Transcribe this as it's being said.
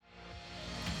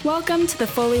Welcome to The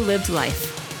Fully Lived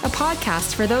Life, a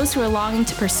podcast for those who are longing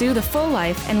to pursue the full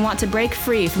life and want to break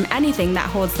free from anything that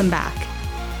holds them back.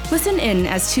 Listen in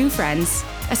as two friends,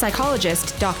 a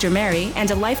psychologist, Dr. Mary, and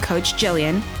a life coach,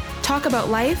 Jillian, talk about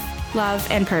life, love,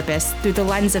 and purpose through the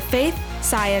lens of faith,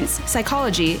 science,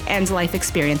 psychology, and life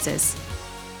experiences.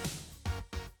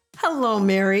 Hello,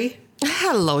 Mary.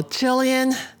 Hello,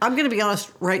 Jillian. I'm going to be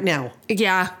honest right now.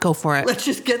 Yeah, go for it. Let's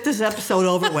just get this episode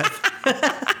over with.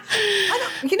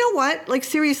 You know what? Like,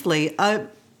 seriously.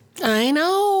 I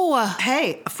know.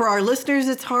 Hey, for our listeners,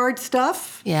 it's hard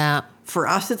stuff. Yeah. For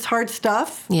us, it's hard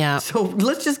stuff. Yeah. So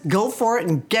let's just go for it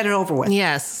and get it over with.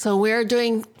 Yes. So we're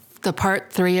doing the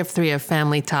part 3 of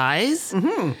Family Ties.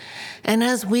 Mm-hmm. And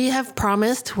as we have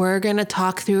promised, we're going to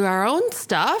talk through our own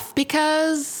stuff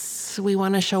because we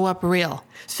want to show up real.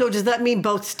 So does that mean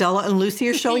both Stella and Lucy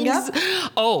are showing up?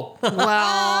 Oh,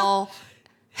 well,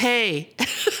 hey.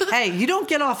 Hey, you don't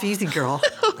get off easy, girl.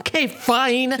 Okay,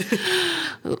 fine.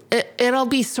 It'll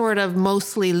be sort of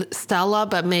mostly Stella,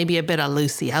 but maybe a bit of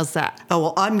Lucy. How's that? Oh,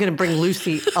 well, I'm going to bring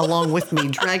Lucy along with me,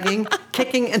 dragging,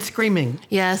 kicking, and screaming.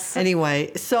 Yes.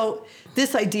 Anyway, so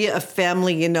this idea of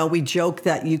family, you know, we joke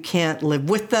that you can't live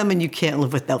with them and you can't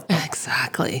live without them.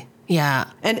 Exactly. Yeah.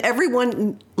 And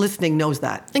everyone listening knows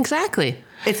that. Exactly.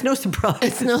 It's no surprise.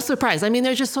 It's no surprise. I mean,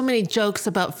 there's just so many jokes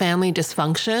about family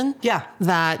dysfunction. Yeah.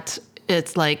 That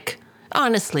it's like,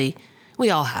 honestly,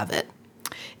 we all have it.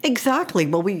 Exactly.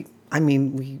 Well, we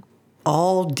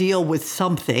all deal with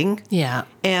something. Yeah.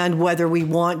 And whether we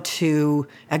want to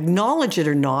acknowledge it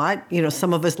or not, you know,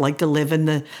 some of us like to live in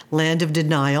the land of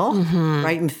denial,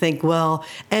 right? And think, well,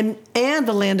 and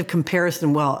the land of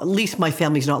comparison, well, at least my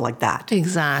family's not like that.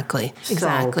 Exactly.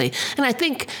 And I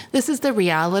think this is the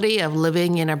reality of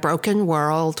living in a broken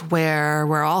world where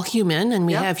we're all human and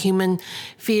we have human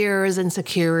fears,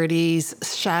 insecurities,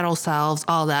 shadow selves,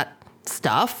 all that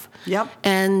stuff. Yep.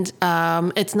 And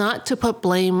it's not to put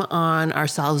blame on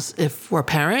ourselves if we're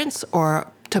parents or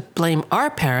to blame our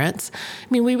parents. I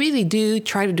mean, we really do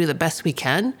try to do the best we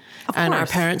can. And our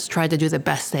parents try to do the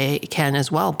best they can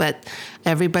as well. But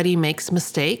everybody makes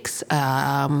mistakes.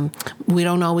 We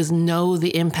don't always know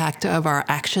the impact of our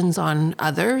actions on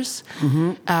others.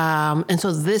 Mm-hmm. And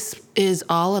so this is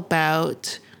all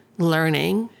about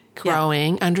learning,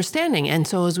 growing, understanding. And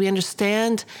so as we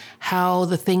understand how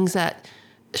the things that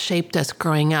shaped us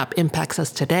growing up impacts us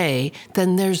today,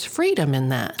 then there's freedom in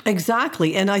that.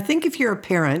 Exactly. And I think if you're a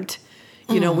parent,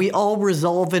 you know, we all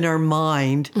resolve in our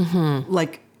mind,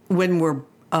 like when we're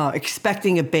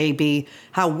expecting a baby,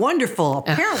 how wonderful a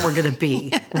parent we're going to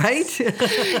be, right?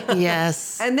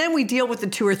 Yes. And then we deal with the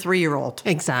 2 or 3-year-old.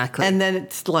 Exactly. And then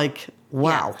it's like,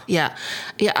 wow. Yeah.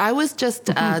 I was just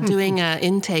doing an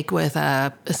intake with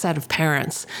a set of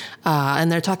parents, and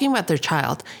they're talking about their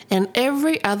child, and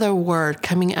every other word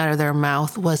coming out of their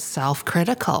mouth was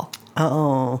self-critical.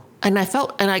 Oh. And I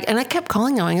felt, and I kept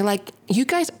calling them, like, you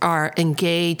guys are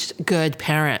engaged, good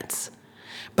parents.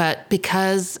 But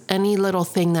because any little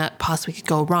thing that possibly could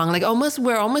go wrong, like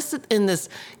we're almost in this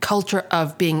culture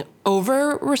of being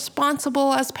over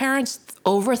responsible as parents,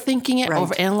 overthinking it,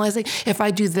 overanalyzing. If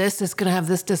I do this, it's going to have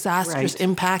this disastrous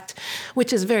impact,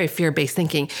 which is very fear-based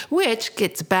thinking, which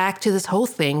gets back to this whole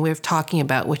thing we're talking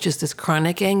about, which is this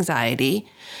chronic anxiety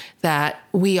that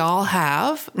we all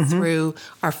have through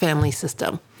our family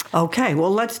system. Okay,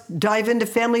 well, let's dive into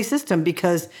family system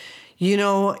because, you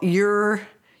know,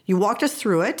 you walked us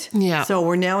through it. Yeah. So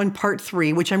we're now in part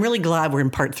 3, which I'm really glad we're in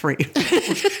part 3.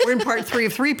 We're in part 3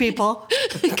 of 3 people.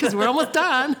 Because we're almost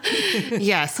done.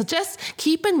 Yeah. So just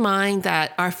keep in mind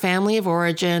that our family of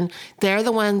origin, they're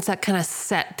the ones that kind of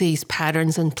set these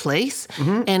patterns in place.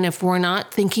 Mm-hmm. And if we're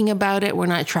not thinking about it, we're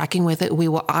not tracking with it, we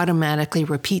will automatically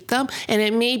repeat them. And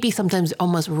it may be sometimes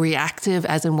almost reactive,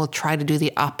 as in we'll try to do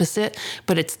the opposite,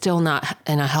 but it's still not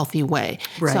in a healthy way.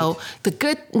 Right. So the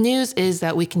good news is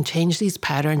that we can change these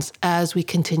patterns as we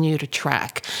continue to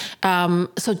track.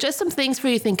 So just some things for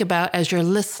you to think about as you're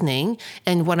listening,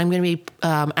 and what I'm going to be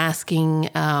asking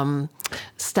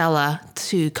Stella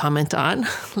to comment on.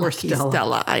 Or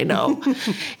Stella, I know.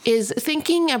 Is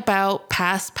thinking about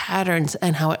past patterns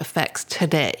and how it affects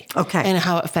today. Okay. And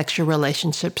how it affects your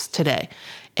relationships today.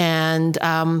 And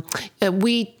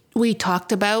we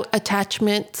talked about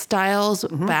attachment styles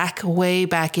way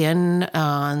back in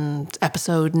on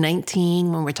episode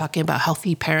 19 when we're talking about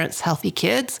healthy parents, healthy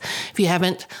kids. If you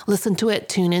haven't listened to it,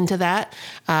 tune into that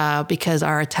because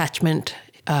our attachment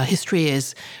history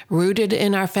is rooted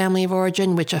in our family of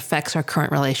origin, which affects our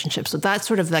current relationship. So that's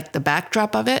sort of like the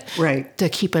backdrop of it to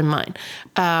keep in mind.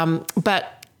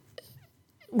 But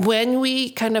when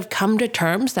we kind of come to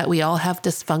terms that we all have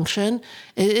dysfunction,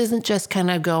 it isn't just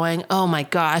kind of going, oh my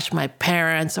gosh, my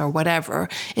parents or whatever.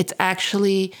 It's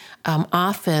actually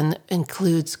often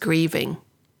includes grieving.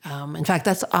 In fact,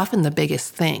 that's often the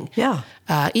biggest thing. Yeah.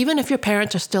 Even if your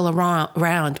parents are still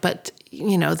around, but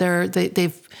you know,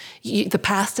 the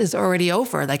past is already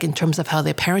over, like in terms of how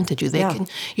they parented you.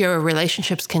 Your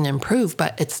relationships can improve,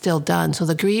 but it's still done. So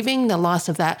the grieving, the loss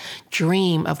of that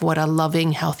dream of what a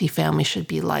loving, healthy family should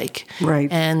be like.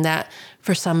 Right. And that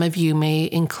for some of you may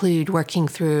include working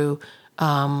through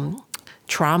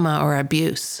trauma or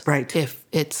abuse. Right. If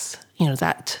it's, you know,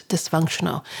 that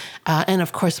dysfunctional. And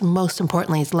of course, most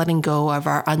importantly, is letting go of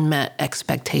our unmet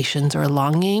expectations or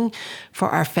longing for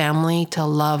our family to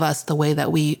love us the way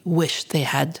that we wish they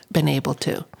had been able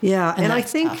to. Yeah. And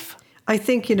that's tough. I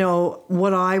think, you know,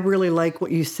 what I really like what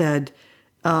you said,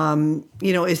 you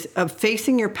know, is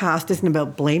facing your past isn't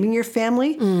about blaming your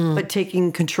family, but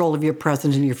taking control of your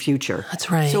present and your future. That's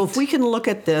right. So if we can look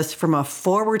at this from a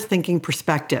forward-thinking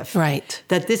perspective, right,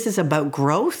 that this is about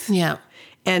growth, yeah,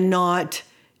 and not,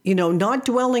 you know, not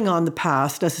dwelling on the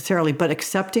past necessarily, but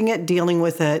accepting it, dealing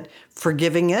with it,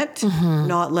 forgiving it,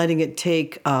 not letting it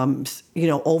take, you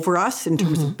know, over us in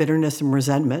terms of bitterness and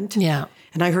resentment. Yeah.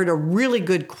 And I heard a really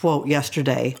good quote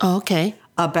yesterday. Oh, okay.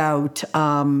 About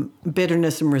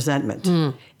bitterness and resentment.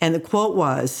 And the quote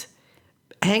was,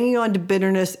 hanging on to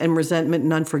bitterness and resentment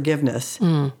and unforgiveness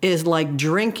is like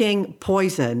drinking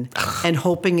poison and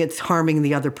hoping it's harming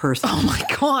the other person. Oh my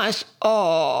gosh.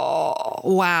 Oh,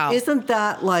 wow. Isn't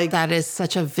that like... That is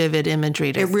such a vivid imagery.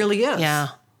 It really is. Yeah.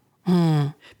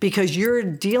 Because you're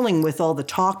dealing with all the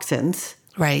toxins,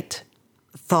 right,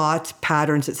 thoughts,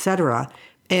 patterns, etc.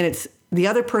 And it's the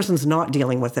other person's not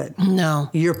dealing with it. No.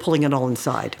 You're pulling it all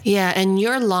inside. Yeah, and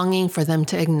you're longing for them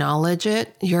to acknowledge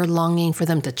it. You're longing for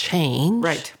them to change.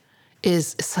 Right.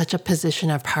 Is such a position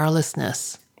of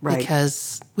powerlessness. Right.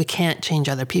 Because we can't change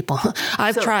other people.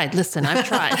 I've tried. Listen, I've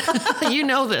tried. You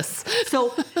know this.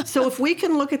 So if we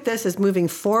can look at this as moving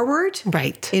forward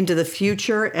right, into the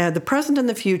future, the present and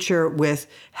the future with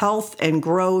health and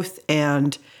growth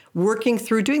and working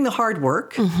through doing the hard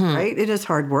work, right? It is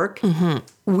hard work.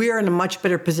 We're in a much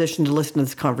better position to listen to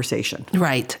this conversation.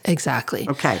 Right, exactly.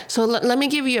 Okay. So let me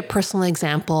give you a personal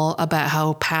example about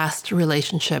how past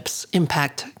relationships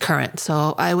impact current.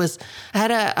 So I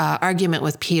had an argument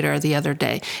with Peter the other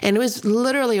day, and it was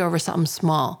literally over something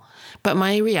small, but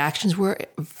my reactions were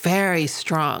very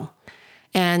strong.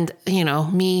 And, you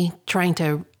know, me trying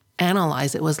to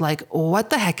analyze it was like,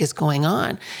 what the heck is going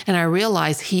on? And I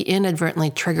realized he inadvertently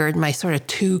triggered my sort of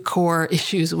two core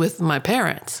issues with my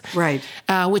parents. Right.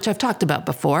 Which I've talked about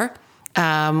before.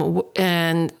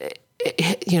 And,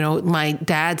 you know, my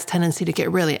dad's tendency to get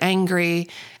really angry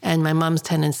and my mom's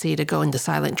tendency to go into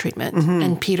silent treatment.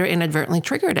 And Peter inadvertently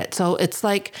triggered it. So it's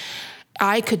like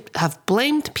I could have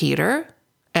blamed Peter.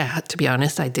 To be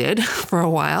honest, I did for a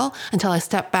while until I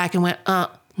stepped back and went,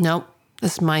 no,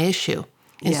 this is my issue.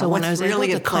 And so when I was able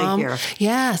to calm,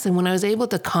 and when I was able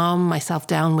to calm myself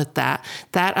down with that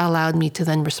allowed me to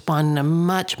then respond in a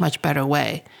much, much better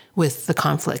way with the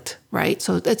conflict, right?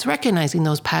 So it's recognizing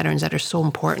those patterns that are so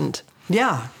important.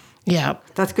 Yeah. Yeah.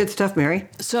 That's good stuff, Mary.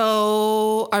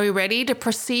 So are we ready to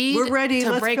proceed? We're ready.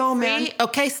 Let's go, man.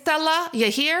 Okay, Stella, you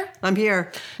here? I'm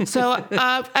here. So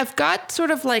I've got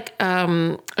sort of like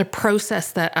a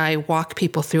process that I walk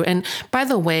people through. And by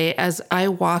the way, as I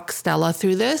walk Stella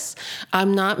through this,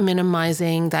 I'm not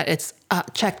minimizing that it's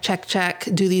check, check, check,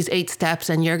 do these 8 steps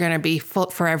and you're going to be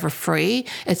forever free.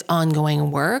 It's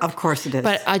ongoing work. Of course it is.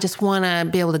 But I just want to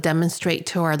be able to demonstrate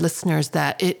to our listeners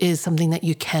that it is something that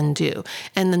you can do.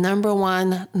 And the number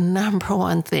one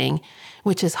thing,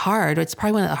 which is hard, it's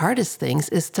probably one of the hardest things,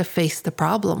 is to face the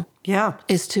problem. Yeah.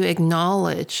 Is to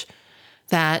acknowledge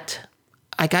that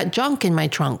I got junk in my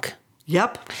trunk.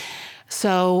 Yep.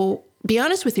 So be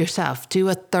honest with yourself. Do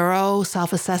a thorough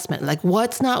self-assessment. Like,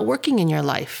 what's not working in your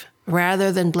life?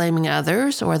 Rather than blaming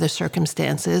others or the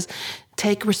circumstances,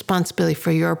 take responsibility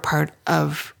for your part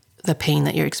of the pain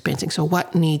that you're experiencing. So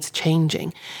what needs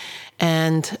changing?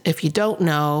 And if you don't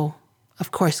know,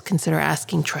 of course, consider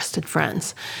asking trusted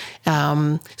friends.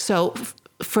 So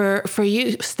for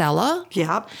you, Stella,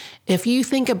 yep. If you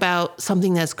think about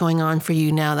something that's going on for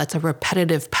you now that's a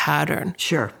repetitive pattern,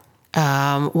 sure.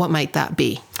 What might that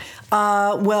be?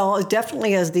 Well,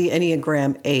 definitely as the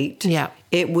Enneagram 8,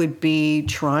 it would be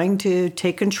trying to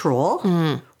take control,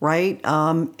 right?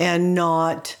 And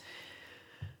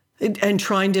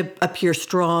trying to appear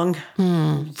strong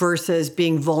versus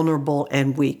being vulnerable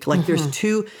and weak. Like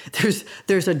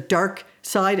there's a dark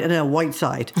side and a white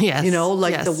side. Yes. You know,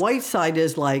 like the white side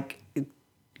is like,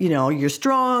 you're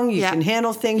strong, you can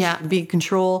handle things, you can be in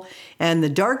control. And the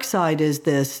dark side is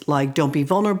this, like, don't be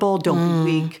vulnerable, don't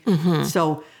be weak.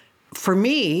 So for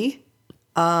me,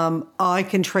 I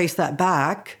can trace that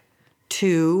back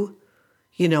to,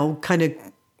 kind of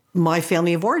my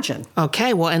family of origin.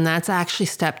 Okay, well, and that's actually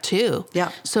step 2.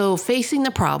 Yeah. So facing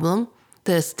the problem,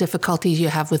 this difficulties you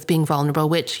have with being vulnerable,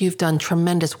 which you've done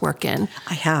tremendous work in.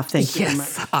 I have, thank you very much.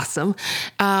 Yes, awesome.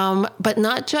 But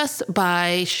not just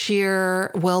by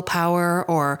sheer willpower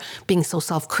or being so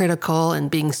self-critical and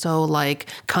being so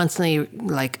constantly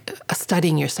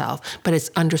studying yourself, but it's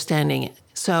understanding it.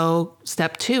 So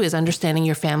step 2 is understanding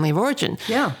your family of origin.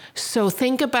 Yeah. So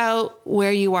think about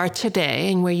where you are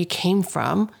today and where you came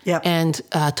from, and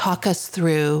talk us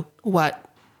through what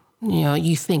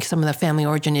you think some of the family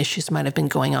origin issues might have been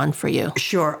going on for you.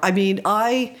 Sure. I mean,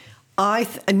 I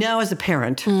now as a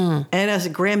parent and as a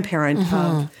grandparent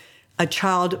of a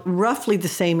child roughly the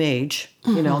same age,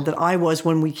 that I was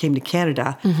when we came to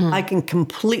Canada, I can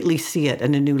completely see it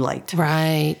in a new light.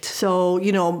 Right. So,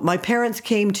 my parents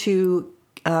came to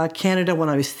Canada when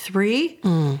I was 3.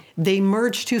 They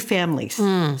merged 2 families.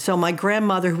 So my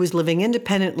grandmother, who was living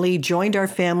independently, joined our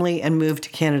family and moved to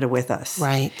Canada with us.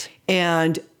 Right.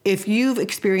 And if you've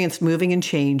experienced moving and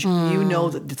change, you know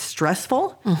that it's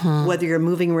stressful, whether you're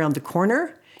moving around the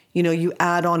corner. You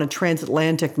add on a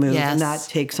transatlantic move, and that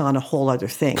takes on a whole other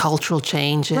thing. Cultural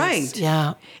changes. Right.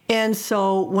 Yeah. And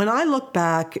so when I look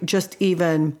back, just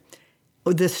even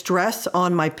the stress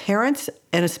on my parents,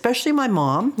 and especially my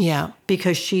mom,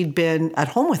 because she'd been at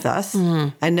home with us,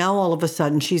 and now all of a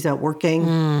sudden she's out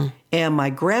working, and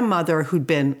my grandmother, who'd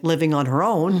been living on her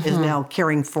own, is now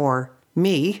caring for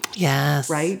me. Yes.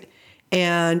 Right?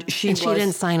 And she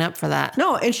didn't sign up for that.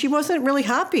 No, and she wasn't really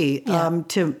happy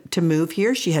to move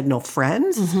here. She had no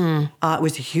friends. It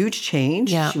was a huge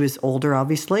change. She was older,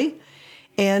 obviously.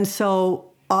 And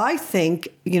so I think,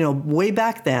 way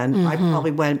back then, I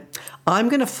probably went, I'm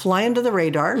going to fly under the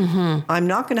radar. I'm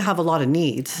not going to have a lot of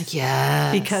needs.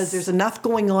 Yes. Because there's enough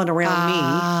going on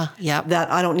around me that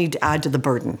I don't need to add to the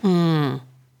burden.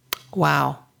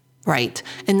 Wow. Right.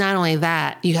 And not only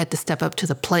that, you had to step up to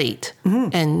the plate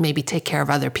and maybe take care of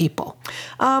other people.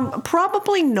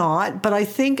 Probably not, but I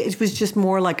think it was just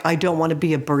more like I don't want to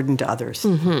be a burden to others.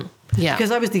 Yeah.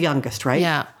 Because I was the youngest, right?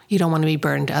 Yeah. You don't want to be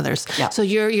burdened to others. Yeah. So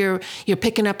you're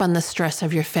picking up on the stress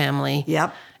of your family.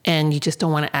 Yep. And you just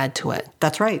don't want to add to it.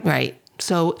 That's right. Right.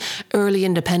 So early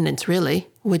independence really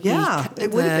would be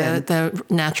the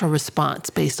natural response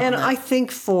based on that. And I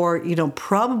think for,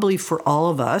 probably for all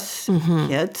of us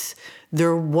kids,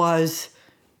 there was,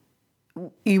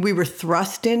 we were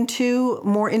thrust into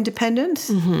more independence.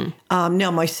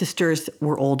 Now, my sisters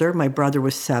were older. My brother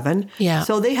was 7. Yeah.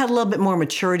 So they had a little bit more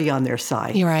maturity on their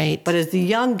side. You're right. But as the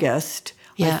youngest,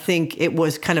 I think it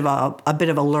was kind of a bit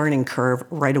of a learning curve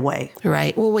right away.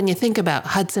 Right. Well, when you think about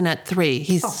Hudson at 3,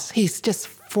 he's just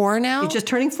 4 now. He's just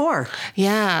turning 4.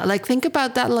 Yeah. Think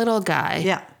about that little guy.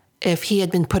 Yeah. If he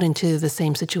had been put into the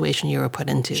same situation you were put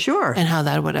into. Sure. And how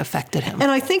that would have affected him.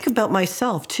 And I think about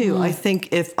myself, too. I think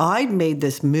if I'd made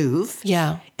this move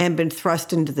and been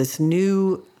thrust into this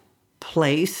new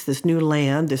place, this new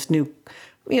land, this new,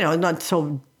 not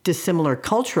so dissimilar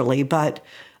culturally, but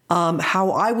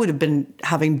how I would have been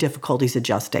having difficulties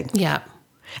adjusting. Yeah.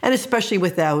 And especially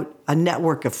without a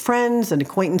network of friends and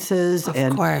acquaintances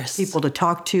and people to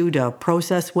talk to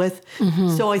process with.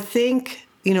 So I think,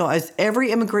 as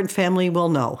every immigrant family will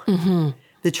know,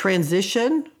 the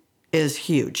transition is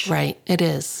huge. Right, it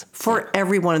is. For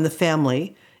everyone in the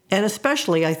family. And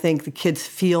especially, I think the kids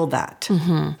feel that.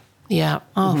 Yeah,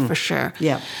 for sure.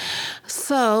 Yeah.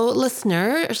 So,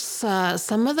 listeners,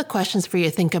 some of the questions for you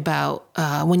to think about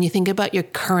when you think about your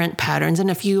current patterns, and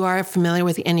if you are familiar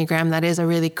with the Enneagram, that is a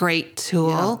really great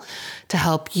tool to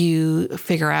help you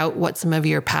figure out what some of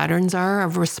your patterns are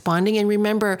of responding. And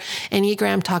remember,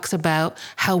 Enneagram talks about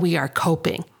how we are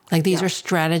coping. These are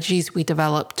strategies we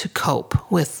develop to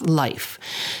cope with life.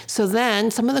 So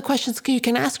then some of the questions you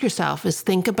can ask yourself is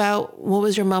think about what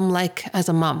was your mom like as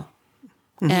a mom?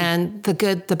 And the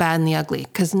good, the bad, and the ugly.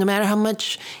 Because no matter how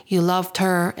much you loved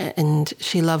her and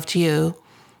she loved you,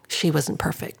 she wasn't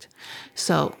perfect.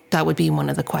 So that would be one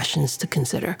of the questions to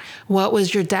consider. What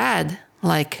was your dad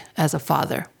like as a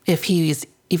father, if he's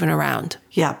even around?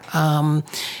 Yeah.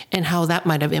 And how that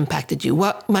might have impacted you.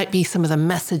 What might be some of the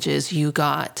messages you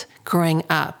got growing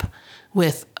up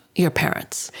with your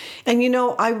parents? And,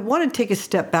 I want to take a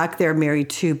step back there, Mary,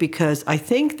 too, because I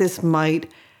think this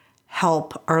might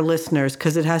help our listeners,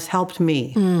 because it has helped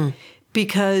me.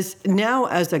 Because now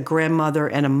as a grandmother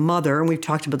and a mother, and we've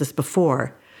talked about this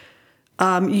before,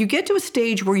 you get to a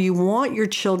stage where you want your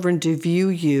children to view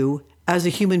you as a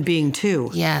human being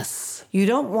too. Yes. You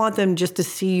don't want them just to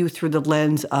see you through the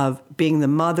lens of being the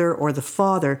mother or the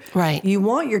father. Right. You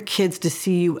want your kids to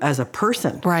see you as a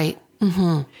person. Right.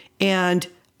 Mm-hmm. And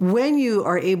when you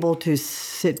are able to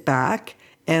sit back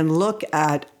and look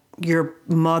at your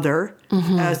mother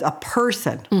as a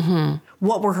person,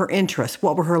 what were her interests?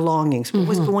 What were her longings? What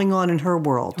was going on in her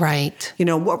world? Right. You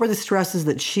know, what were the stresses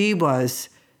that she was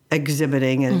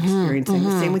exhibiting and experiencing?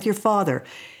 The same with your father.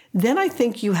 Then I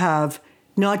think you have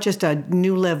not just a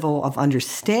new level of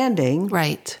understanding,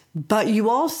 Right. but you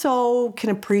also can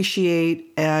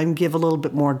appreciate and give a little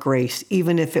bit more grace,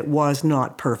 even if it was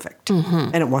not perfect.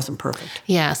 And it wasn't perfect.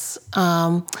 Yes.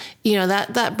 You know,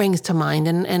 that brings to mind,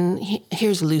 and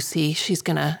here's Lucy. She's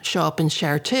going to show up and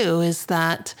share too, is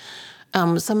that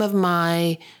some of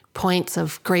my points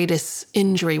of greatest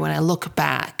injury when I look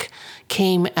back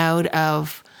came out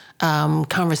of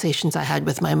conversations I had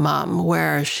with my mom,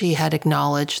 where she had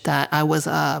acknowledged that I was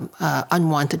a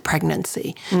unwanted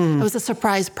pregnancy. It was a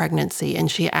surprise pregnancy, and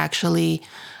she actually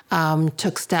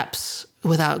took steps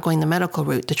without going the medical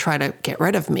route to try to get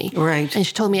rid of me. Right. And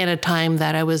she told me at a time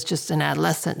that I was just an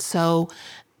adolescent. So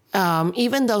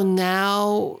even though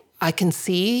now I can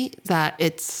see that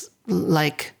it's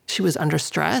like she was under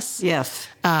stress. Yes.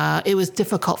 It was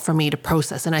difficult for me to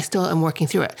process, and I still am working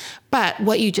through it. But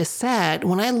what you just said,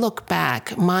 when I look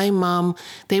back, my mom,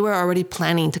 they were already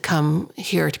planning to come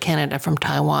here to Canada from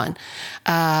Taiwan.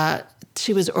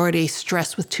 She was already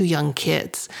stressed with 2 young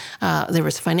kids. There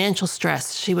was financial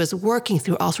stress. She was working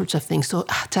through all sorts of things. So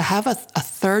to have a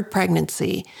third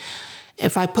pregnancy,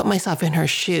 if I put myself in her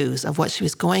shoes of what she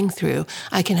was going through,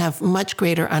 I can have much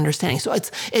greater understanding. So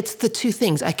it's the 2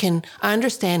 things. I can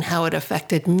understand how it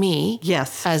affected me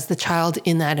Yes. as the child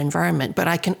in that environment, but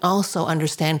I can also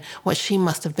understand what she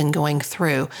must have been going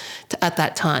through at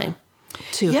that time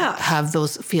to have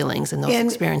those feelings and those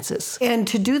experiences. And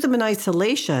to do them in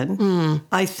isolation,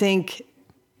 I think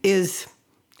is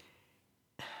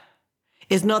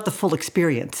not the full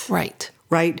experience. Right.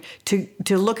 Right?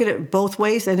 To look at it both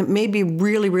ways, and it may be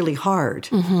really, really hard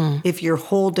if you're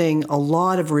holding a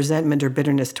lot of resentment or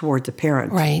bitterness towards a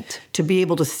parent. Right. To be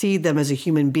able to see them as a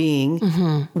human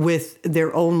being with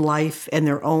their own life and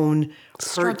their own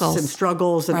hurts and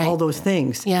struggles and all those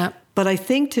things. Yeah. But I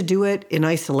think to do it in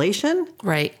isolation,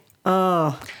 Right.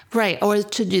 Right. Or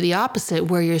to do the opposite,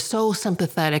 where you're so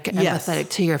sympathetic and empathetic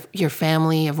to your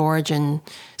family of origin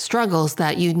struggles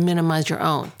that you minimize your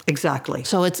own. exactly.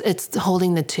 So it's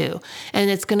holding the 2. And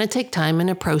it's going to take time and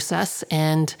a process,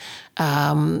 and,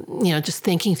 just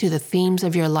thinking through the themes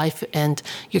of your life and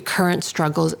your current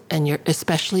struggles, and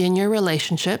especially in your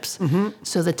relationships.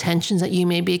 So the tensions that you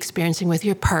may be experiencing with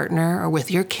your partner or with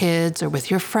your kids or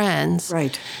with your friends.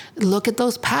 Right. Look at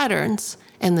those patterns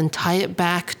and then tie it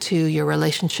back to your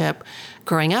relationship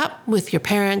growing up with your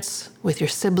parents, with your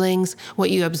siblings,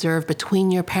 what you observe between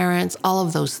your parents, all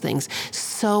of those things.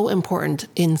 So important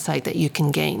insight that you can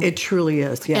gain. It truly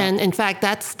is, yeah. And in fact,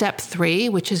 that's step 3,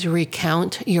 which is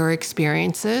recount your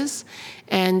experiences.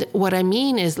 And what I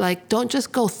mean is, like, don't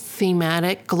just go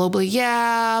thematic globally.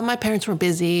 Yeah, my parents were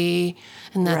busy,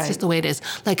 and that's just the way it is.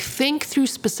 Like, think through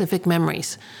specific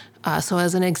memories. So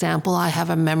as an example, I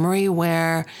have a memory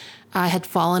where I had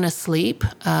fallen asleep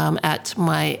at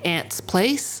my aunt's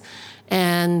place,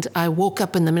 and I woke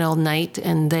up in the middle of the night,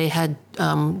 and they had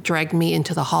dragged me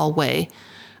into the hallway,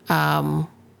 and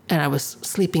I was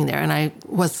sleeping there, and I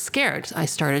was scared. I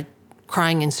started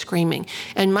crying and screaming,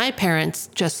 and my parents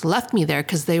just left me there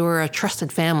because they were a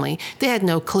trusted family. They had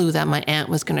no clue that my aunt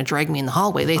was going to drag me in the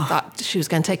hallway. They thought she was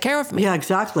going to take care of me. Yeah,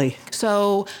 exactly.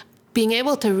 So being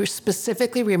able to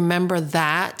specifically remember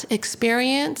that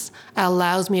experience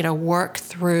allows me to work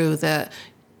through the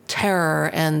terror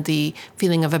and the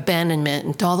feeling of abandonment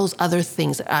and all those other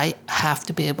things that I have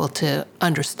to be able to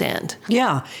understand.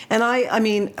 Yeah. And I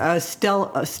mean,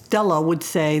 Stella would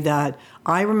say that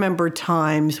I remember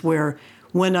times where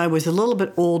when I was a little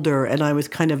bit older and I was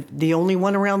kind of the only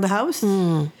one around the house,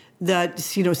 that,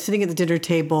 sitting at the dinner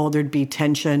table, there'd be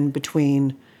tension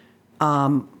between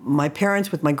my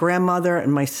parents with my grandmother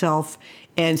and myself,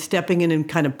 and stepping in and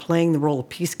kind of playing the role of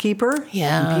peacekeeper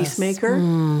and peacemaker.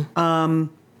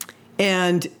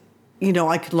 And,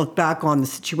 I could look back on the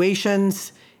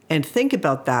situations and think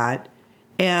about that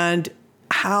and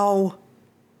how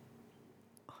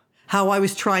I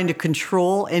was trying to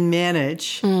control and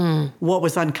manage what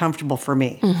was uncomfortable for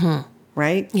me.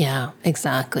 Right? Yeah,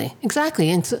 exactly.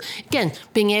 And so, again,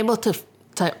 being able to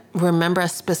remember a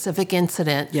specific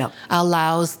incident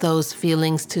allows those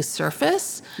feelings to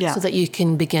surface so that you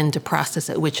can begin to process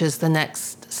it, which is the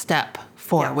next step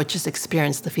 4, Yeah. which is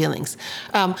experience the feelings.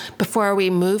 Before we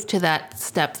move to that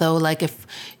step, though, like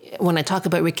when I talk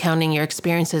about recounting your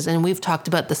experiences, and we've talked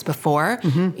about this before,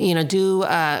 do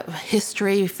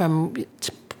history from,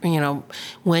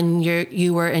 when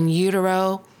you were in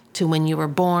utero to when you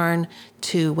were born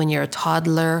to when you're a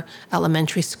toddler,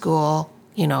 elementary school,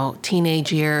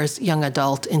 teenage years, young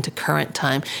adult into current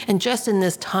time. And just in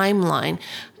this timeline,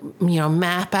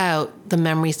 map out the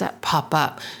memories that pop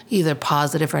up, either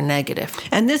positive or negative.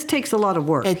 And this takes a lot of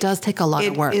work. It does take a lot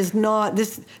of work. It is not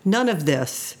this. None of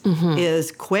this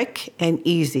is quick and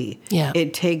easy. Yeah.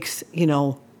 It takes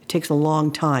a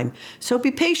long time. So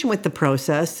be patient with the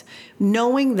process,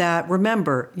 knowing that,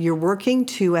 remember, you're working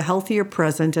to a healthier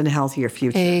present and a healthier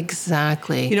future.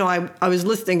 Exactly. I was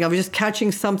listening, I was just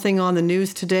catching something on the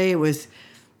news today. It was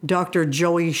Dr.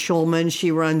 Joey Schulman. She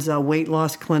runs a weight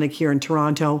loss clinic here in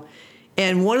Toronto.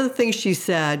 And one of the things she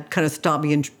said kind of stopped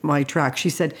me in my tracks. She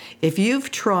said, if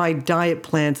you've tried diet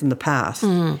plans in the past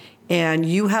and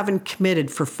you haven't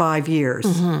committed for 5 years,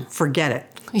 forget it.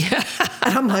 Yeah.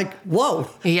 And I'm like, whoa,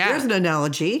 there's an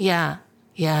analogy. Yeah.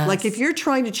 Yeah. Like if you're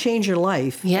trying to change your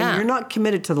life and you're not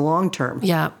committed to the long term,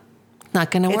 not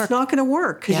going to work. It's not going to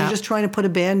work because you're just trying to put a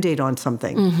Band-Aid on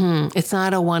something. It's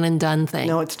not a one and done thing.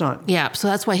 No, it's not. Yeah. So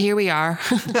that's why here we are,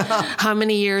 how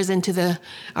many years into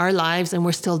our lives, and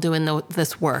we're still doing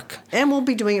this work. And we'll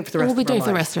be doing it for the rest of our lives. We'll be doing it for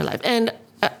the rest of our life. And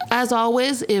as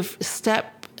always, if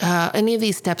any of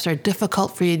these steps are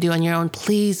difficult for you to do on your own,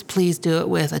 please do it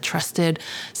with a trusted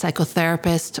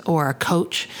psychotherapist or a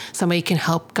coach, somebody who can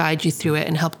help guide you through it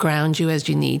and help ground you as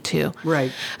you need to.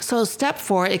 Right. So step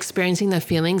 4, experiencing the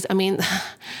feelings. I mean,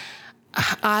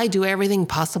 I do everything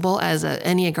possible as an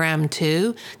Enneagram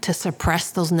 2 to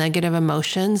suppress those negative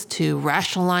emotions, to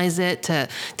rationalize it, to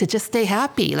just stay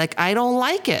happy. Like, I don't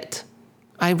like it.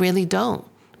 I really don't.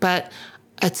 But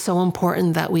it's so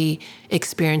important that we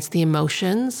experience the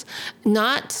emotions,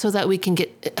 not so that we can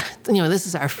get, this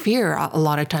is our fear a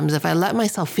lot of times. If I let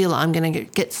myself feel, I'm going to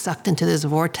get sucked into this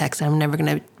vortex and I'm never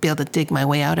going to be able to dig my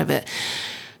way out of it.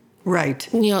 Right.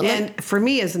 And for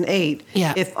me as an 8,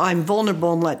 if I'm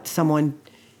vulnerable and let someone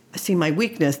see my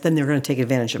weakness, then they're going to take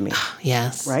advantage of me.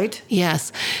 Yes. Right?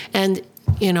 Yes. And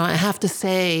I have to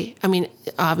say,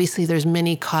 obviously there's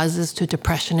many causes to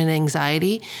depression and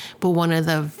anxiety, but one of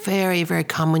the very, very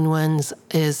common ones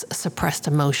is suppressed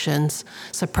emotions,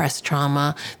 suppressed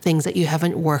trauma, things that you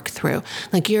haven't worked through.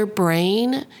 Like your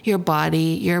brain, your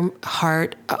body, your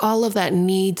heart, all of that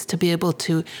needs to be able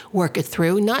to work it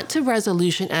through, not to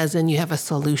resolution as in you have a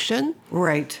solution,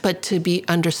 right? But to be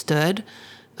understood,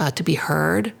 to be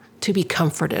heard, to be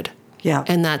comforted. Yeah.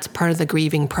 And that's part of the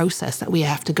grieving process that we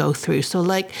have to go through. So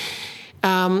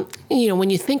when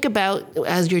you think about,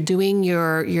 as you're doing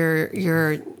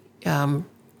your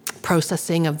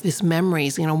processing of these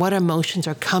memories, what emotions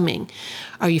are coming?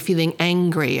 Are you feeling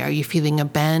angry? Are you feeling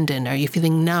abandoned? Are you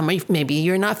feeling numb? Maybe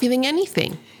you're not feeling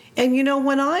anything. And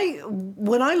when I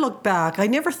look back, I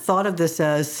never thought of this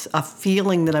as a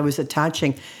feeling that I was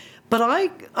attaching. But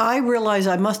I realize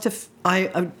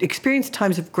I experienced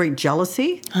times of great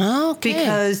jealousy. Oh, okay.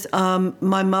 Because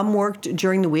my mom worked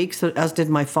during the week, so as did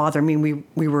my father. I mean,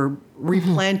 we were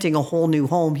replanting a whole new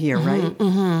home here, right?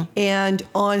 Mm-hmm. And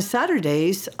on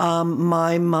Saturdays,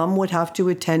 my mom would have to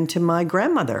attend to my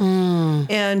grandmother.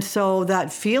 And so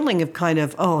that feeling of kind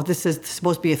of, this is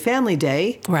supposed to be a family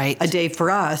day, right? A day for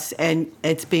us, and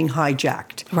it's being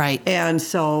hijacked. Right. And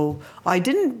so I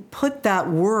didn't put that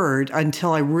word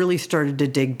until I really started to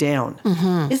dig down.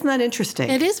 Mm-hmm. Isn't that interesting?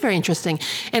 It is very interesting.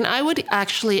 And I would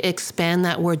actually expand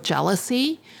that word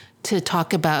jealousy to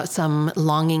talk about some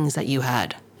longings that you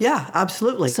had. Yeah,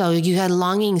 absolutely. So you had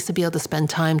longings to be able to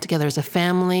spend time together as a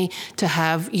family, to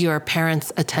have your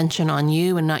parents' attention on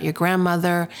you and not your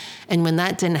grandmother. And when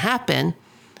that didn't happen,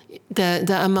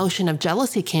 the emotion of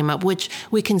jealousy came up, which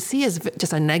we can see as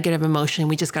just a negative emotion.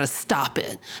 We just got to stop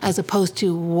it, as opposed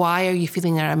to, why are you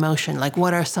feeling that emotion? Like,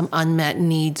 what are some unmet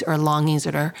needs or longings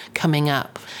that are coming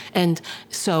up? And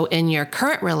so in your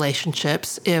current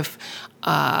relationships, if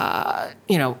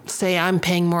say I'm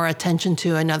paying more attention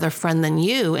to another friend than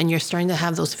you, and you're starting to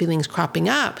have those feelings cropping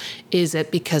up, is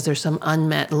it because there's some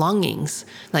unmet longings?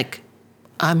 Like,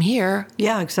 I'm here.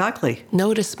 Yeah, exactly.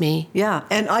 Notice me. Yeah.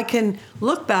 And I can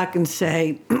look back and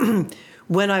say,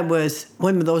 when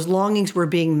those longings were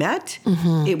being met,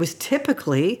 it was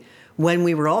typically when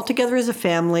we were all together as a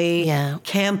family,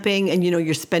 camping, and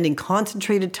you're spending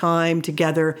concentrated time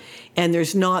together, and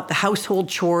there's not the household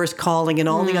chores calling and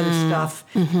all the other stuff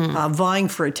vying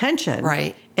for attention.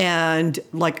 Right. And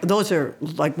those are,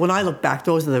 when I look back,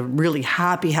 those are the really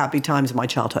happy times of my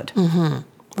childhood.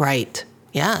 Right.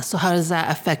 Yeah. So how does that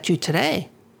affect you today?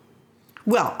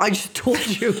 Well, I just told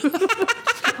you.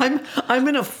 I'm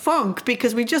in a funk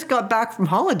because we just got back from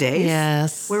holidays.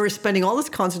 Yes. Where we're spending all this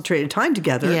concentrated time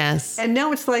together. Yes. And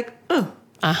now it's like,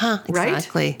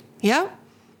 Exactly. Right?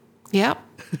 Yep.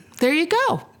 There you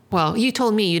go. Well, you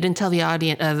told me, you didn't tell the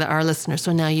audience, our listeners,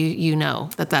 so now you know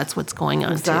that that's what's going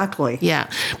on. Exactly. Too. Yeah.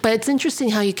 But it's interesting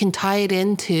how you can tie it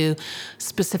into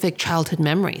specific childhood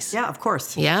memories. Yeah, of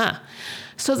course. Yeah.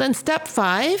 So then step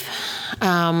 5,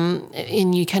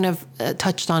 and you kind of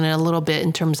touched on it a little bit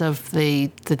in terms of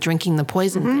the drinking the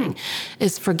poison thing,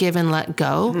 is forgive and let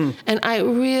go. And I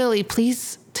really,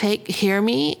 please hear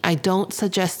me. I don't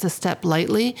suggest this step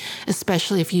lightly,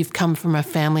 especially if you've come from a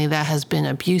family that has been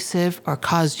abusive or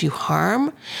caused you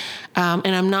harm.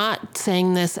 And I'm not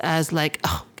saying this as like,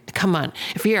 oh, come on.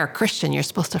 If you're a Christian, you're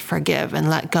supposed to forgive and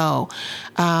let go.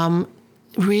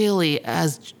 Really,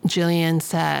 as Jillian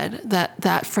said,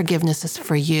 that forgiveness is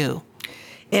for you.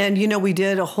 And, we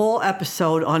did a whole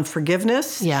episode on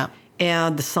forgiveness. Yeah.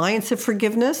 And the science of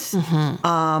forgiveness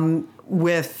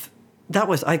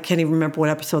I can't even remember what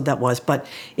episode that was. But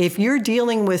if you're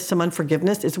dealing with some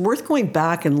unforgiveness, it's worth going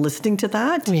back and listening to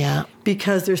that. Yeah.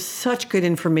 Because there's such good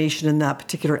information in that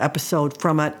particular episode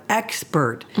from an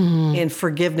expert in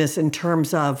forgiveness in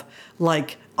terms of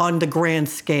like on the grand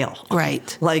scale.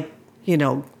 Right. Like,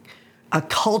 a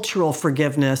cultural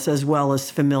forgiveness as well as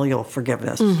familial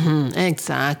forgiveness.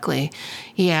 Exactly.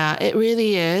 Yeah, it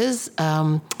really is.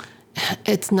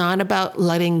 It's not about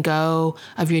letting go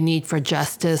of your need for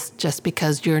justice just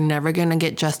because you're never going to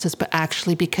get justice, but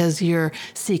actually because you're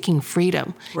seeking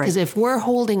freedom. Because if we're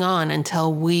holding on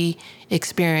until we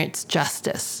experience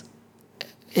justice,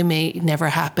 it may never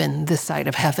happen this side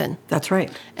of heaven. That's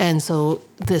right. And so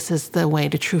this is the way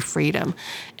to true freedom.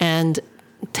 And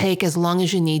take as long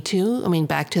as you need to. I mean,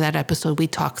 back to that episode, we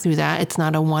talked through that. It's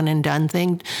not a one and done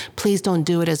thing. Please don't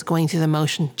do it as going through the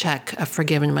motion check of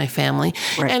forgiving my family.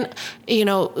 Right.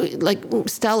 And, like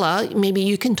Stella, maybe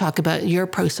you can talk about your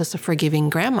process of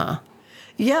forgiving grandma.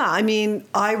 Yeah, I mean,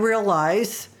 I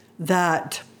realize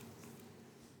that,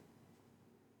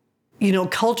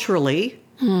 culturally,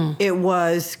 it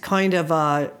was kind of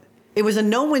a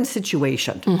no-win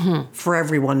situation for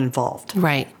everyone involved.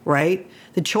 Right. Right?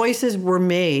 The choices were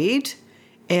made,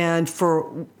 and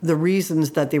for the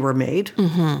reasons that they were made.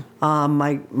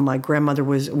 My grandmother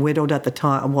was widowed at the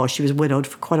time. Well, she was widowed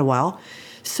for quite a while.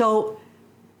 So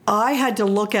I had to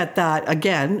look at that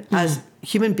again as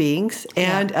human beings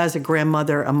and as a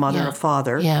grandmother, a mother, a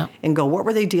father, and go, what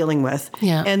were they dealing with?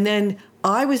 Yeah. And then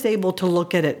I was able to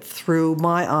look at it through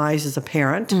my eyes as a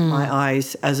parent, my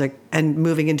eyes and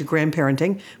moving into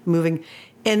grandparenting,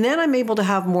 and then I'm able to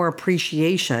have more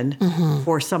appreciation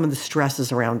for some of the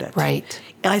stresses around it. Right.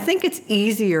 And I think it's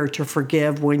easier to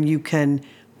forgive when you can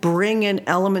bring in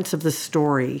elements of the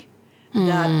story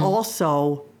that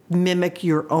also mimic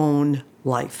your own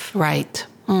life. Right.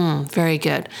 Very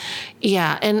good.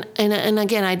 Yeah. And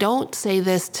again, I don't say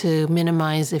this to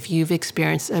minimize if you've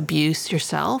experienced abuse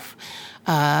yourself,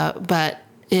 but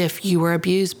if you were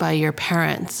abused by your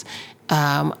parents,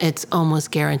 it's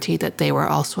almost guaranteed that they were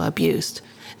also abused.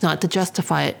 Not to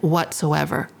justify it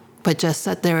whatsoever, but just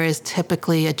that there is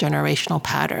typically a generational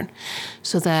pattern.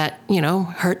 So that,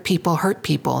 hurt people,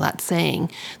 that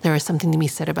saying, there is something to be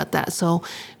said about that. So,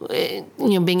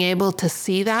 being able to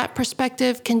see that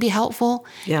perspective can be helpful.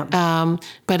 Yeah.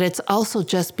 But it's also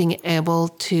just being able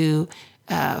to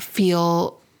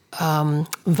feel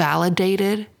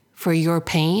validated for your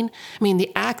pain. I mean,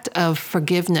 the act of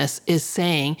forgiveness is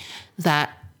saying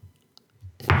that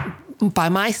by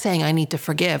my saying I need to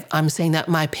forgive, I'm saying that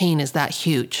my pain is that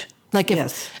huge. Like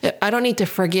if I don't need to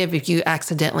forgive if you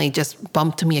accidentally just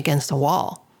bumped me against a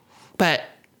wall. But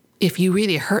if you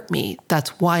really hurt me,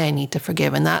 that's why I need to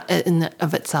forgive. And that in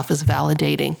of itself is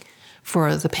validating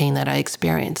for the pain that I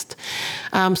experienced.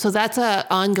 So that's an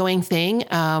ongoing thing.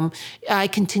 I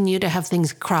continue to have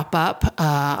things crop up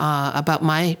about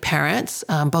my parents,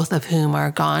 both of whom are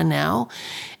gone now.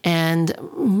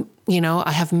 And,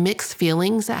 I have mixed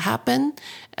feelings that happen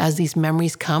as these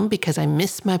memories come because I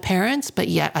miss my parents, but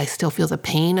yet I still feel the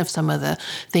pain of some of the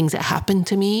things that happened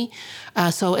to me.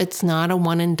 So it's not a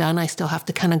one and done. I still have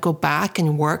to kind of go back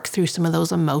and work through some of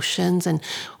those emotions and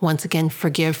once again,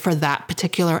 forgive for that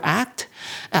particular act.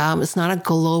 It's not a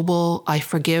global, I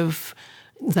forgive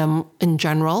them in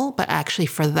general, but actually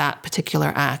for that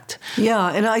particular act.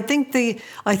 Yeah, and I think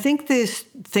this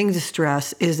thing to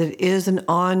stress is it is an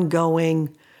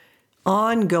ongoing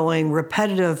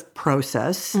repetitive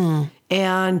process,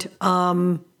 and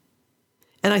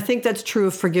I think that's true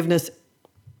of forgiveness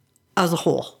as a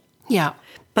whole. Yeah.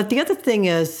 But the other thing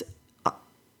is,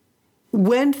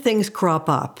 when things crop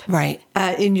up Right.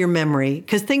 in your memory,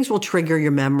 because things will trigger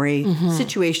your memory,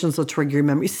 situations will trigger your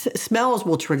memory, smells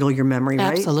will trigger your memory,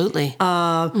 right? Absolutely.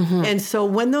 And so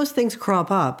when those things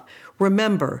crop up,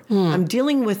 remember, I'm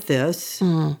dealing with this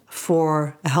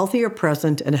for a healthier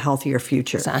present and a healthier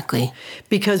future. Exactly.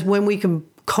 Because when we can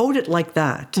code it like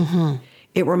that,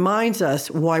 it reminds us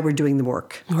why we're doing the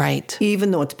work. Right.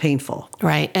 Even though it's painful.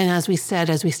 Right. And as we said,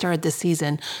 as we started this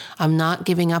season, I'm not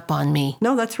giving up on me.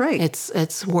 No, that's right.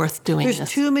 It's worth doing There's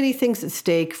this. too many things at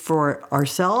stake for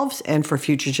ourselves and for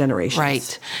future generations.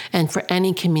 Right. And for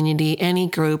any community, any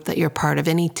group that you're part of,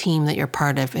 any team that you're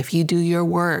part of, if you do your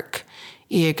work,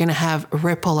 you're going to have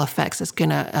ripple effects. It's going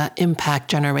to impact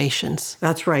generations.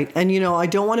 That's right. And, I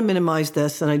don't want to minimize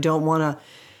this and I don't want to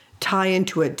tie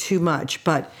into it too much,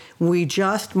 but we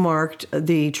just marked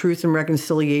the Truth and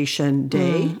Reconciliation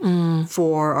Day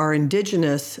for our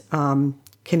Indigenous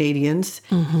Canadians.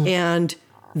 And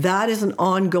that is an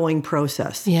ongoing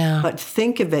process. Yeah. But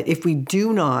think of it, if we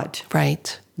do not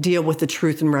Right. deal with the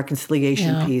truth and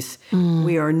reconciliation piece,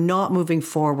 we are not moving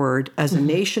forward as a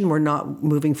nation. We're not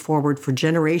moving forward for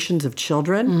generations of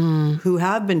children who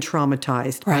have been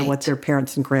traumatized by Right. what their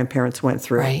parents and grandparents went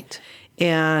through. Right.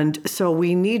 And so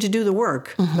we need to do the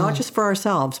work, not just for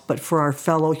ourselves, but for our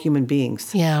fellow human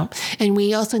beings. Yeah. And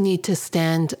we also need to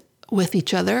stand with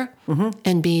each other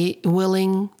and be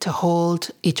willing to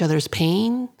hold each other's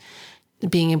pain,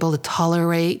 being able to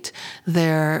tolerate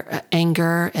their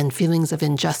anger and feelings of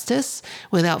injustice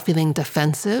without feeling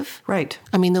defensive. Right.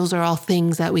 I mean, those are all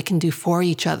things that we can do for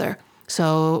each other.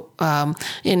 So,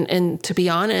 and to be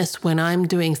honest, when I'm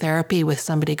doing therapy with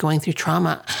somebody going through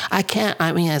trauma,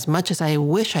 as much as I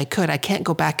wish I could, I can't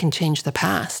go back and change the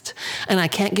past. And I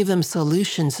can't give them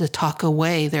solutions to talk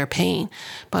away their pain,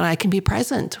 but I can be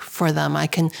present for them. I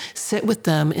can sit with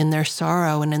them in their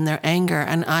sorrow and in their anger,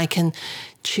 and I can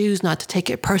choose not to take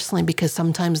it personally because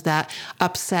sometimes that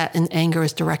upset and anger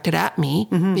is directed at me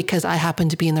because I happen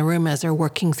to be in the room as they're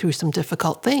working through some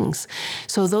difficult things.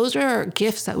 So those are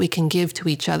gifts that we can give to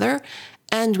each other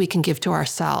and we can give to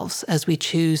ourselves as we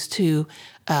choose to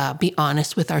be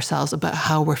honest with ourselves about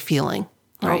how we're feeling.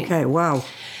 Right? Okay, wow.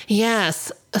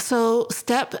 Yes. So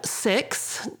step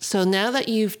 6. So now that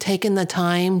you've taken the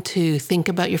time to think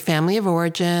about your family of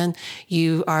origin,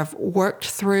 you have worked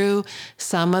through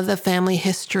some of the family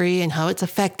history and how it's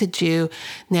affected you.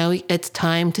 Now it's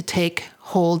time to take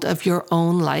hold of your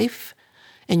own life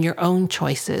and your own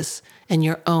choices and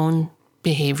your own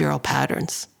behavioral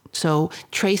patterns. So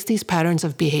trace these patterns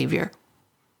of behavior.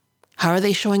 How are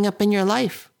they showing up in your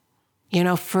life?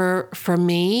 For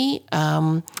me,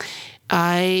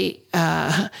 I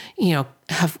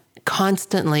have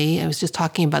constantly, I was just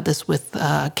talking about this with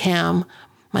Cam,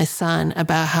 my son,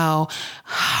 about how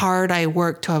hard I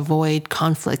work to avoid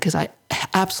conflict because I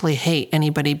absolutely hate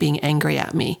anybody being angry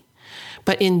at me.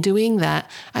 But in doing that,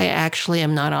 I actually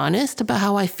am not honest about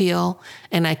how I feel,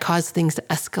 and I cause things to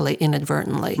escalate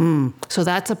inadvertently. So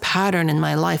that's a pattern in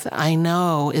my life that I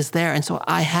know is there. And so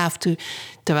I have to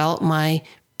develop my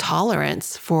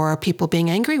tolerance for people being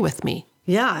angry with me.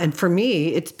 Yeah, and for me,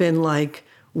 it's been like,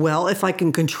 well, if I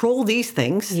can control these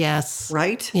things, Yes.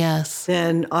 right? Yes.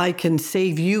 Then I can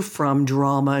save you from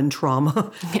drama and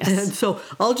trauma. Yes. And so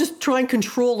I'll just try and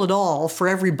control it all for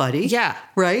everybody. Yeah.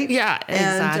 Right? Yeah,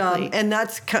 exactly. And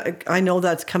I know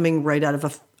that's coming right out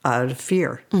of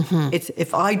fear. It's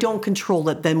if I don't control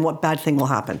it, then what bad thing will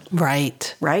happen?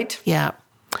 Right. Right? Yeah.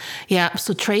 Yeah.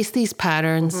 So trace these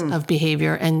patterns of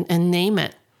behavior and name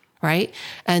it, right?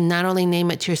 And not only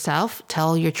name it to yourself,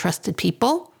 tell your trusted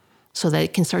people so that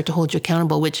it can start to hold you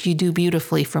accountable, which you do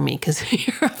beautifully for me because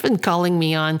you're often calling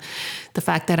me on the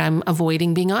fact that I'm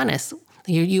avoiding being honest.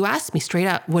 You ask me straight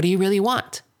up, what do you really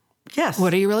want? Yes.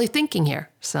 What are you really thinking here?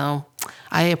 So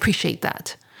I appreciate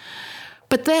that.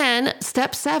 But then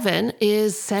step 7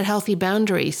 is set healthy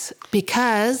boundaries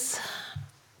because,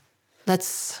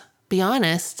 let's be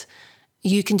honest,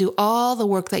 you can do all the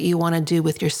work that you want to do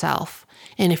with yourself.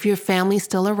 And if your family's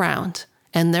still around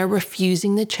and they're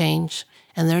refusing to change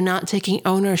and they're not taking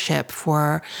ownership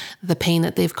for the pain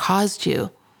that they've caused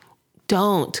you,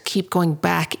 don't keep going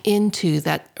back into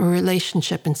that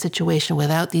relationship and situation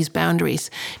without these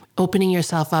boundaries, opening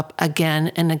yourself up again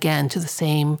and again to the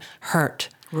same hurt.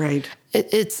 Right.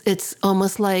 It's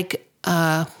almost like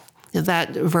that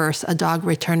verse, a dog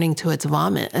returning to its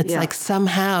vomit. It's like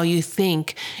somehow you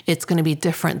think it's going to be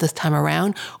different this time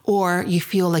around, or you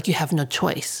feel like you have no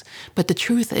choice. But the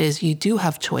truth is you do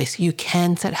have choice. You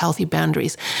can set healthy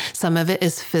boundaries. Some of it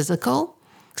is physical.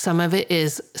 Some of it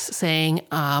is saying,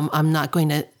 I'm not going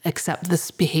to accept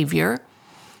this behavior.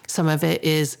 Some of it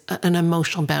is an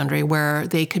emotional boundary where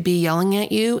they could be yelling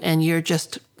at you and you're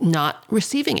just not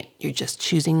receiving it. You're just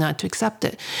choosing not to accept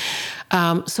it.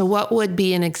 So what would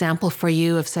be an example for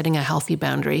you of setting a healthy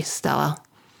boundary, Stella?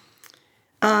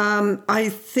 I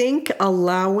think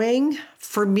allowing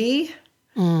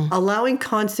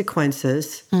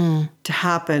consequences to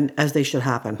happen as they should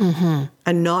happen,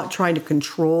 and not trying to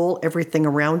control everything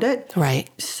around it, Right.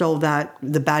 so that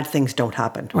the bad things don't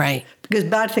happen. Right. Because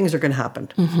bad things are going to happen,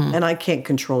 and I can't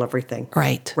control everything.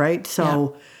 Right. Right.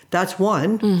 So that's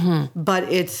one, but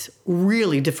it's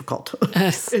really difficult.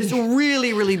 Yes. It's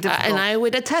really, really difficult. And I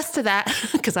would attest to that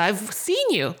because I've seen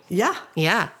you. Yeah.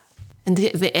 Yeah. And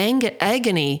the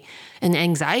agony and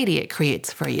anxiety it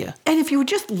creates for you. And if you would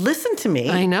just listen to me,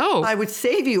 I know. I would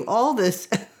save you all this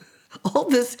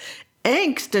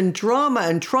angst and drama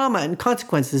and trauma and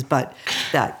consequences. But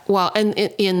that, Well, and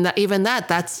even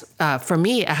that's for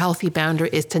me, a healthy boundary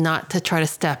is to not to try to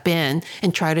step in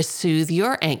and try to soothe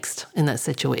your angst in that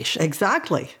situation.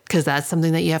 exactly. Because that's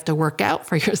something that you have to work out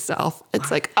for yourself. It's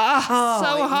like, so I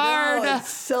hard. know, it's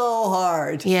so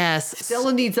hard. Yes.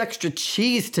 Stella needs extra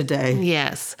cheese today.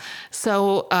 Yes.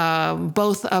 So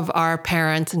both of our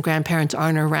parents and grandparents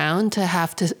aren't around to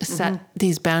have to set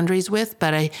these boundaries with,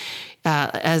 but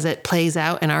as it plays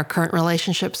out in our current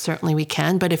relationships, certainly we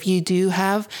can. But if you do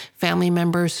have family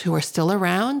members who are still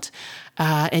around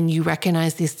and you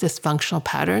recognize these dysfunctional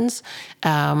patterns,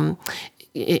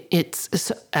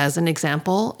 it's as an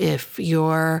example, if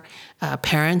your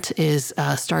parent is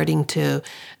starting to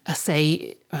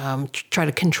try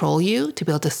to control you, to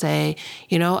be able to say,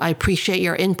 I appreciate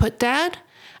your input, Dad,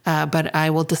 but I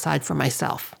will decide for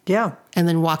myself. Yeah. And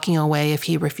then walking away if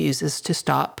he refuses to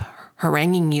stop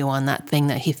haranguing you on that thing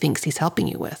that he thinks he's helping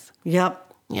you with.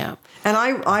 Yep. Yeah. And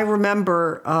I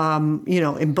remember,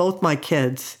 in both my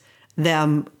kids,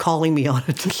 them calling me on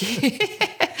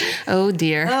it. Oh,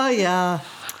 dear. Oh, yeah.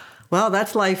 Well,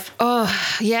 that's life.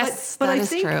 Yes, But that I is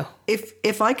think true.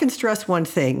 if I can stress one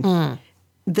thing,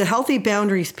 the healthy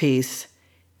boundaries piece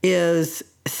is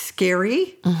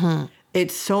scary.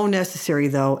 It's so necessary,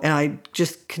 though. And I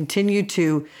just continue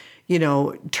to,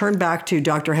 turn back to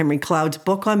Dr. Henry Cloud's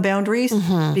book on boundaries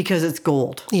because it's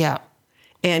gold. Yeah.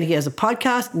 And he has a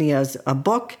podcast and he has a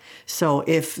book. So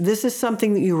if this is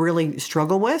something that you really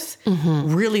struggle with,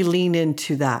 really lean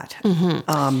into that.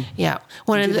 Yeah.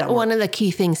 One of the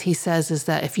key things he says is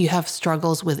that if you have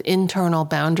struggles with internal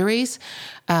boundaries,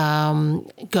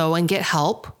 go and get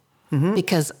help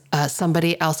because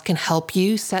somebody else can help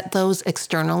you set those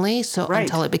externally. So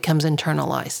until it becomes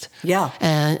internalized. Yeah.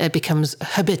 And it becomes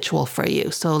habitual for you.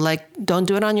 So don't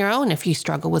do it on your own if you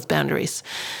struggle with boundaries.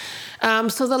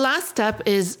 So the last step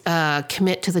is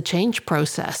commit to the change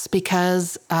process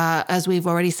because, as we've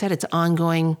already said, it's an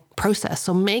ongoing process.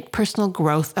 So make personal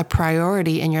growth a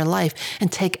priority in your life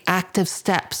and take active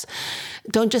steps.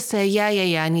 Don't just say, yeah,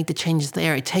 I need to change this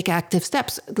area. Take active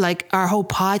steps. Like our whole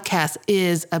podcast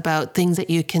is about things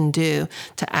that you can do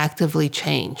to actively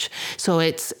change. So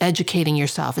it's educating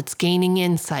yourself. It's gaining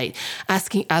insight,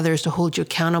 asking others to hold you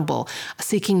accountable,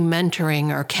 seeking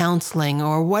mentoring or counseling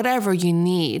or whatever you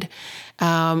need.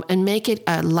 And make it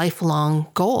a lifelong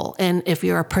goal. And if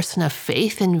you're a person of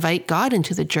faith, invite God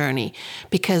into the journey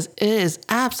because it is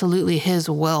absolutely His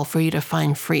will for you to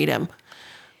find freedom.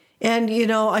 And,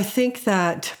 I think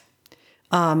that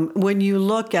when you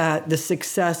look at the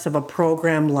success of a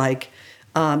program like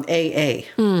AA,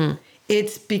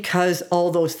 it's because all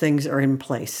those things are in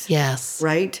place. Yes.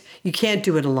 Right? You can't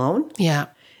do it alone. Yeah.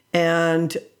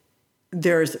 And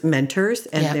there's mentors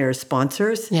and there's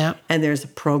sponsors and there's a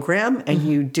program and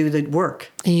you do the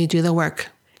work. And you do the work.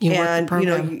 You work the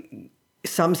program.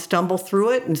 Some stumble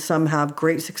through it and some have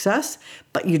great success,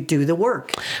 but you do the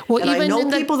work. Well, and even I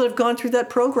know people that have gone through that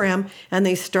program and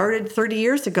they started 30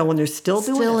 years ago and they're still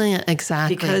doing it.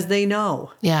 Exactly. Because they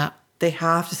know. Yeah. They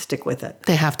have to stick with it.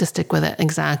 They have to stick with it.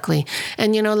 Exactly.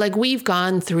 And, we've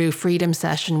gone through Freedom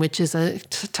Session, which is a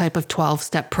type of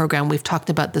 12-step program. We've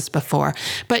talked about this before.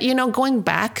 But, going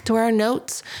back to our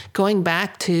notes, going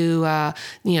back to,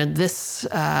 this,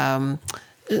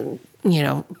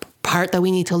 part that we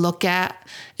need to look at,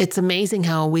 it's amazing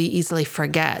how we easily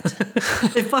forget.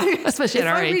 Especially at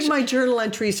our age. If I read my journal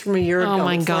entries from a year ago, oh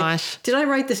my gosh. Did I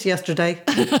write this yesterday?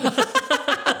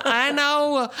 I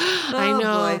know.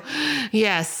 Boy.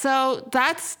 Yes. So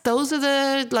that's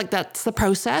the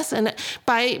process. And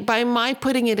by my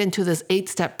putting it into this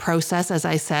 8-step process, as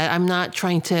I said, I'm not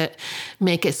trying to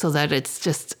make it so that it's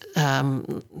just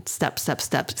step,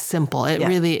 simple. It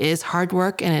really is hard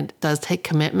work and it does take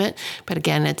commitment. But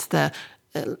again, it's the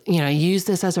use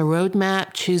this as a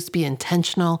roadmap, choose to be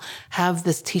intentional, have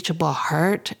this teachable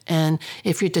heart. And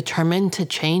if you're determined to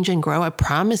change and grow, I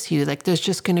promise you, like, there's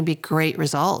just going to be great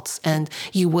results and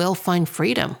you will find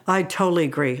freedom. I totally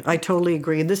agree.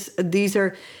 These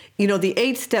are, the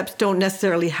 8 steps don't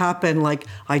necessarily happen like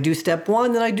I do step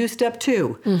 1, then I do step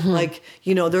 2. Mm-hmm. Like,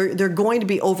 they're going to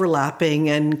be overlapping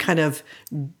and kind of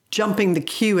jumping the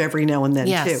queue every now and then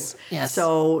too. Yes.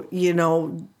 So,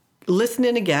 listen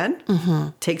in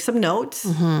again, take some notes,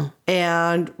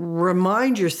 and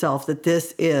remind yourself that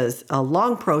this is a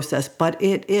long process, but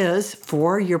it is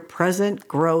for your present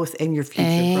growth and your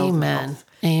future growth. Amen.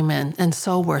 Amen. And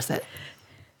so worth it.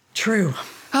 True.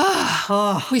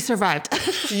 We survived.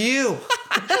 You.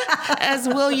 As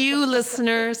will you,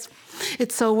 listeners.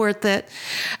 It's so worth it.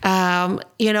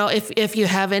 If you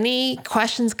have any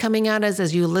questions coming at us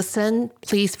as you listen,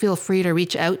 please feel free to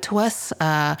reach out to us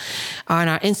on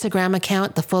our Instagram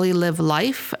account, The Fully Lived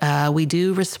Life. We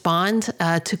do respond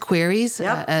to queries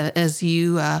as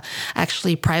you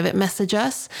actually private message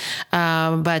us.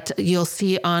 But you'll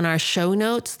see on our show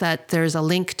notes that there's a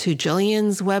link to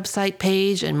Jillian's website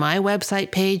page and my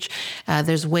website page.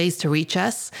 There's ways to reach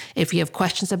us. If you have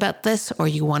questions about this or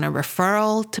you want a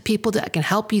referral to people that can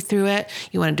help you through it,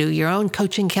 you want to do your own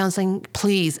coaching, counseling,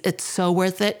 please, it's so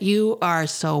worth it. You are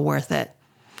so worth it.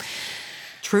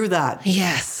 True that.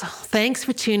 Yes. Thanks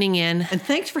for tuning in. And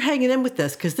thanks for hanging in with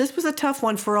this, because this was a tough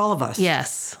one for all of us.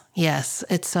 Yes.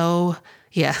 It's so...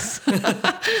 Yes.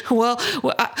 Well,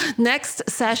 next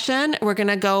session, we're going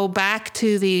to go back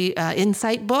to the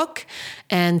Insight book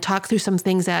and talk through some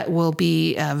things that will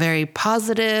be very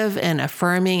positive and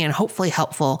affirming and hopefully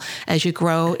helpful as you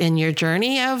grow in your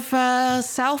journey of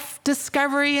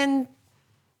self-discovery and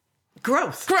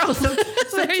growth. So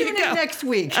there you tune go. In next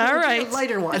week. All It'll right. be a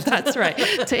lighter one. That's right.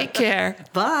 Take care.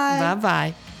 Bye.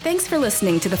 Bye-bye. Thanks for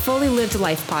listening to the Fully Lived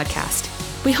Life podcast.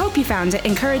 We hope you found it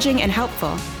encouraging and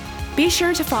helpful. Be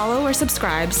sure to follow or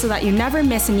subscribe so that you never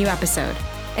miss a new episode.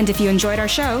 And if you enjoyed our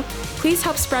show, please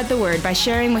help spread the word by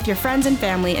sharing with your friends and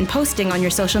family and posting on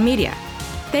your social media.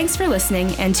 Thanks for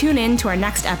listening, and tune in to our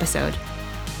next episode.